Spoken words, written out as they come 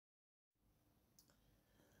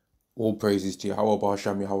All praises to Yahweh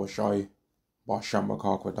Ba'Shem Yahweh Shai, Ba'Shem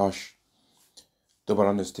Makar Kwadash. Double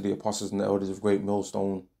honors to the apostles and the elders of Great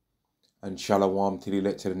Millstone, and Shalom to the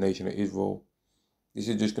elect of the nation of Israel. This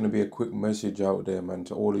is just going to be a quick message out there, man,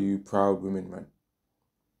 to all of you proud women, man.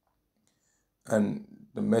 And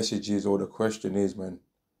the message is, or the question is, man,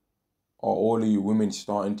 are all of you women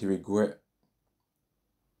starting to regret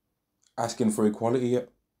asking for equality yet?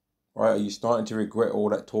 Right? Are you starting to regret all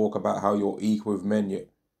that talk about how you're equal with men yet?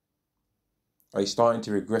 Are you starting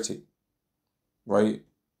to regret it? Right?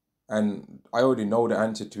 And I already know the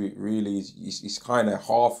answer to it really is it's kind of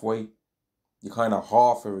halfway. You're kind of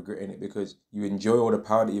half regretting it because you enjoy all the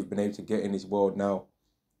power that you've been able to get in this world now,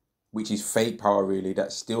 which is fake power really,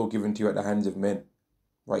 that's still given to you at the hands of men.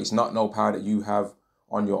 Right? It's not no power that you have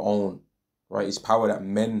on your own. Right? It's power that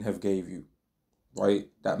men have gave you. Right?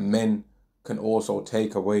 That men can also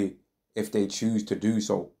take away if they choose to do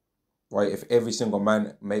so. Right? If every single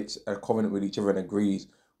man makes a covenant with each other and agrees,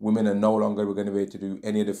 women are no longer going to be able to do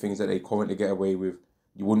any of the things that they currently get away with.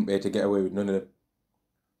 You wouldn't be able to get away with none of them.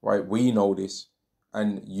 Right? We know this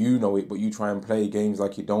and you know it, but you try and play games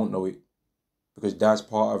like you don't know it because that's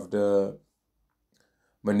part of the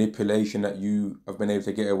manipulation that you have been able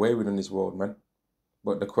to get away with in this world, man.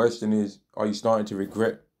 But the question is, are you starting to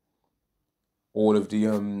regret all of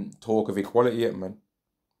the talk of equality yet, man?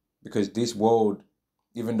 Because this world,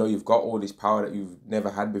 even though you've got all this power that you've never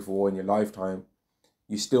had before in your lifetime,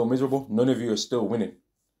 you're still miserable. None of you are still winning,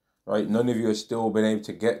 right? None of you are still been able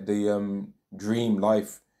to get the dream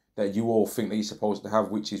life that you all think that you're supposed to have,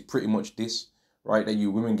 which is pretty much this, right? That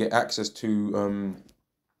you women get access to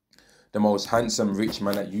the most handsome rich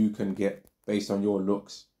man that you can get based on your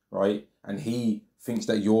looks, right? And he thinks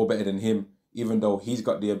that you're better than him, even though he's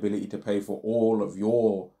got the ability to pay for all of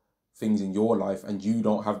your things in your life and you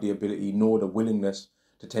don't have the ability nor the willingness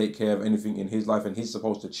to take care of anything in his life, and he's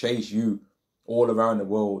supposed to chase you all around the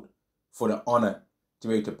world for the honor to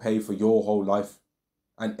be able to pay for your whole life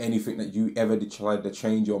and anything that you ever tried to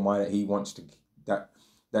change your mind that he wants to,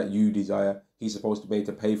 that you desire. He's supposed to be able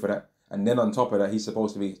to pay for that. And then on top of that, he's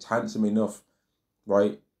supposed to be handsome enough,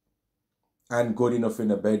 right? And good enough in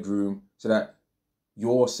the bedroom so that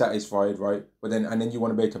you're satisfied, right? But then, and then you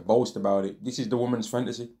want to be able to boast about it. This is the woman's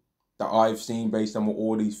fantasy that I've seen based on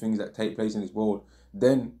all these things that take place in this world.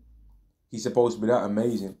 Then he's supposed to be that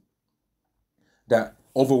amazing that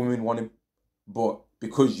other women want him, but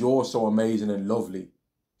because you're so amazing and lovely,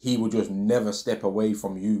 he will just never step away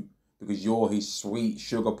from you because you're his sweet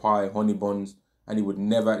sugar pie honey buns, and he would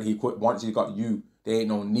never, he could, once he got you, there ain't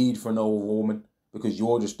no need for no other woman because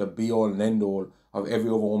you're just the be all and end all of every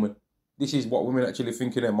other woman. This is what women actually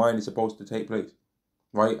think in their mind is supposed to take place,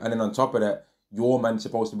 right? And then on top of that, your man's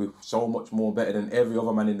supposed to be so much more better than every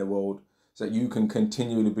other man in the world so that you can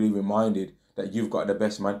continually be reminded that you've got the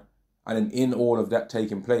best man. And then in all of that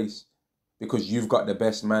taking place, because you've got the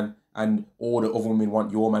best man and all the other women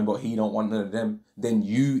want your man, but he don't want none of them, then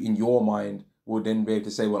you, in your mind, will then be able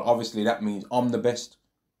to say, well, obviously that means I'm the best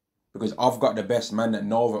because I've got the best man that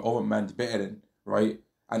no other man's better than, right?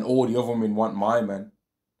 And all the other women want my man,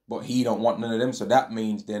 but he don't want none of them. So that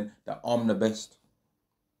means then that I'm the best.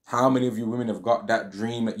 How many of you women have got that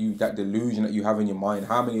dream that delusion that you have in your mind?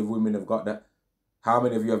 How many of women have got that? How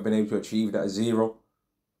many of you have been able to achieve that? Zero.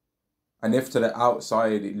 And if to the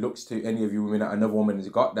outside it looks to any of you women that another woman has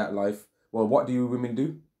got that life, well, what do you women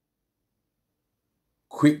do?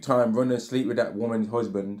 Quick time, run and sleep with that woman's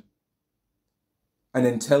husband and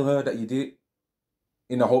then tell her that you did it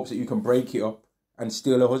in the hopes that you can break it up and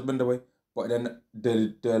steal her husband away. But then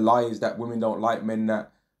the lie is that women don't like men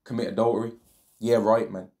that commit adultery. Yeah,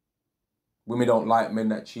 right, man. Women don't like men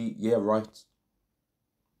that cheat. Yeah, right.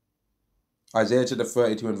 Isaiah chapter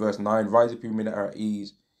 32 and verse 9, rise up, you women that are at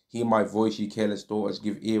ease. Hear my voice, ye careless daughters,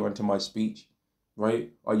 give ear unto my speech.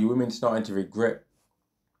 Right? Are you women starting to regret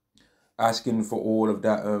asking for all of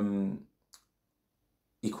that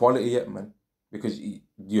equality yet, man? Because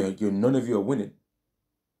you're none of you are winning.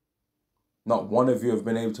 Not one of you have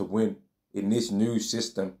been able to win in this new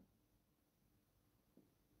system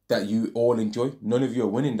that you all enjoy. None of you are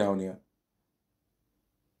winning down here.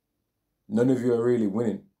 None of you are really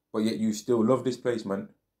winning, but yet you still love this place, man.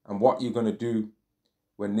 And what you're going to do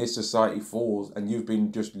when this society falls and you've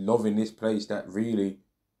been just loving this place that really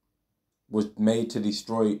was made to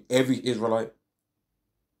destroy every Israelite.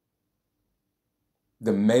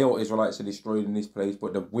 The male Israelites are destroyed in this place,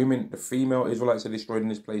 but the female Israelites are destroyed in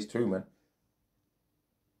this place too, man.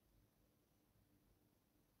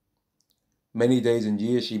 Many days and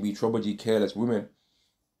years she be troubled, ye careless women.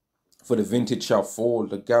 For the vintage shall fall,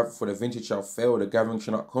 for the vintage shall fail, the gathering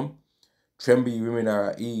shall not come. Tremble, ye women are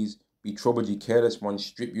at ease, be troubled, ye careless ones,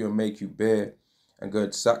 strip you and make you bare, and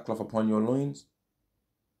gird sackcloth upon your loins?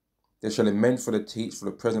 They shall lament for the teats, for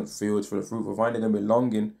the present fields, for the fruitful vine. They're going to be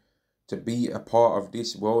longing to be a part of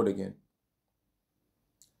this world again.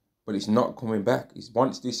 But it's not coming back. It's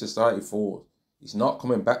once this society falls, it's not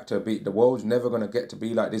coming back to be. The world's never going to get to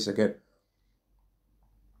be like this again.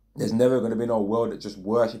 There's never going to be no world that's just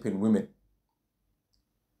worshipping women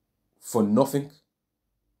for nothing.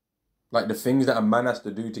 Like the things that a man has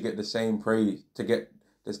to do to get the same praise, to get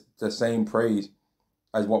the same praise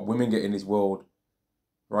as what women get in this world,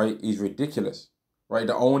 right, is ridiculous. Right?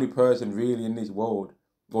 The only person really in this world,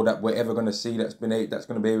 or that we're ever going to see that's going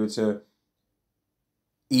to be able to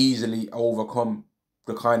easily overcome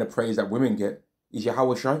the kind of praise that women get is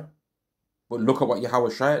Yahweh Shai. But look at what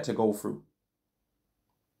Yahweh Shai had to go through.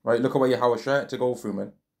 Right? Look at what Yahweh Shai had to go through,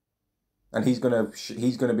 man. And he's gonna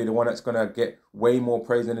be the one that's gonna get way more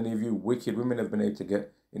praise than any of you wicked women have been able to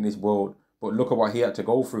get in this world. But look at what he had to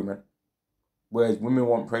go through, man. Whereas women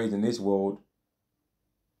want praise in this world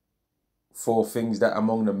for things that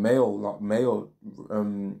among the male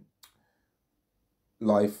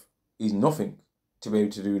life is nothing to be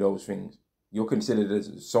able to do those things. You're considered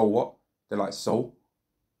as so what? They're like so.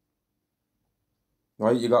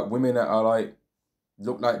 Right? You got women that are like,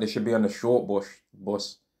 look like they should be on the short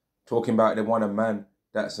bus talking about they want a man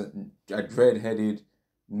that's a dread-headed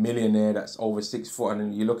millionaire that's over 6 foot,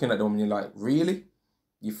 and you're looking at them and you're like, really?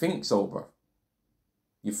 You think so, bro?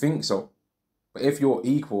 You think so? But if you're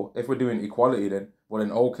equal, if we're doing equality, then, well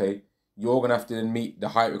then okay, you're going to have to then meet the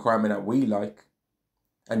height requirement that we like,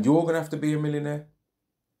 and you're going to have to be a millionaire.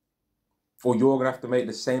 Or you're going to have to make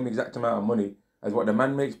the same exact amount of money as what the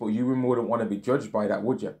man makes, but you wouldn't want to be judged by that,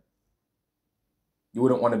 would you? You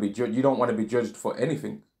wouldn't want to be judged. You don't want to be judged for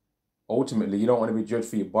anything. Ultimately, you don't want to be judged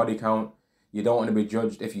for your body count. You don't want to be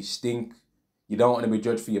judged if you stink. You don't want to be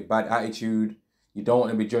judged for your bad attitude. You don't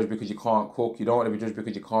want to be judged because you can't cook. You don't want to be judged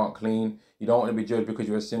because you can't clean. You don't want to be judged because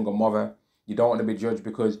you're a single mother. You don't want to be judged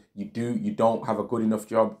because you don't have a good enough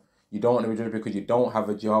job. You don't want to be judged because you don't have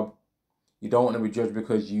a job. You don't want to be judged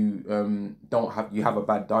because you have a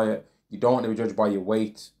bad diet. You don't want to be judged by your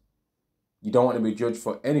weight. You don't want to be judged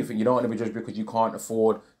for anything. You don't want to be judged because you can't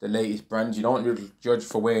afford the latest brands. You don't want to be judged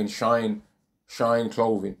for wearing Shine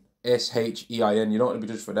clothing, SHEIN. You don't want to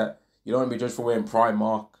be judged for that. You don't want to be judged for wearing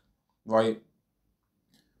Primark, right?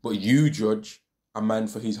 But you judge a man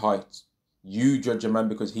for his height. You judge a man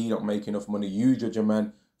because he don't make enough money. You judge a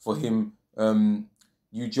man for him.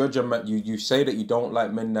 You judge a man. You say that you don't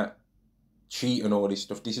like men that cheat and all this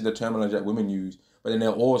stuff. This is the terminology that women use. But then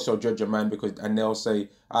they'll also judge a man and they'll say,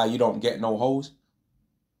 you don't get no hoes.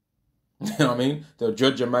 You know what I mean? They'll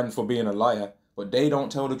judge a man for being a liar, but they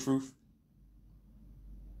don't tell the truth.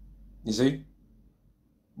 You see?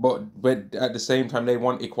 But at the same time, they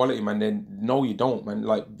want equality, man. Then no, you don't, man.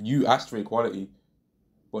 Like, you asked for equality,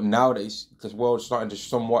 but nowadays, this world's starting to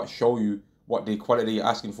somewhat show you what the equality you're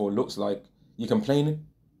asking for looks like. You're complaining.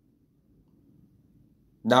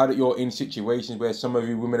 Now that you're in situations where some of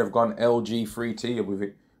you women have gone LG3T with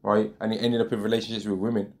it, right, and you ended up in relationships with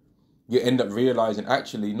women, you end up realizing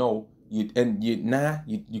actually no, you're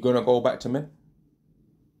gonna go back to men,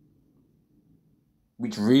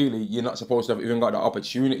 which really you're not supposed to have even got the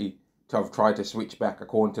opportunity to have tried to switch back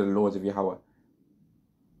according to the laws of Yahweh.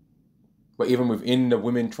 But even within the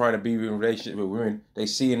women trying to be in relationships with women, they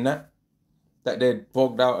seeing that they're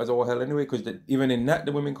bogged out as all hell anyway, because even in that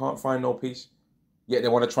the women can't find no peace. Yet they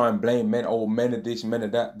want to try and blame men. Oh, men are this, men are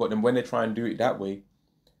that. But then when they try and do it that way,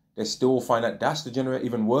 they still find that that's degenerate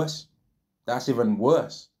even worse. That's even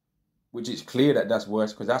worse. Which is clear that that's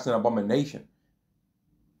worse because that's an abomination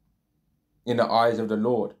in the eyes of the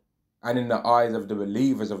Lord. And in the eyes of the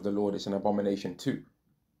believers of the Lord, it's an abomination too.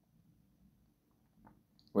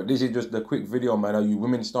 But this is just a quick video, man. Are you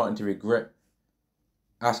women starting to regret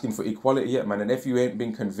asking for equality yet, man? And if you ain't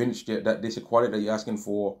been convinced yet that this equality that you're asking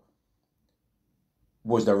for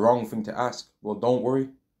was the wrong thing to ask, well, don't worry.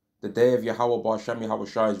 The day of Yahweh Ba'Shem Yahweh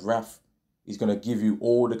Shai's wrath is going to give you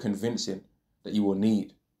all the convincing that you will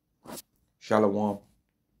need. Shalom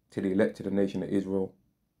to the elect of the nation of Israel.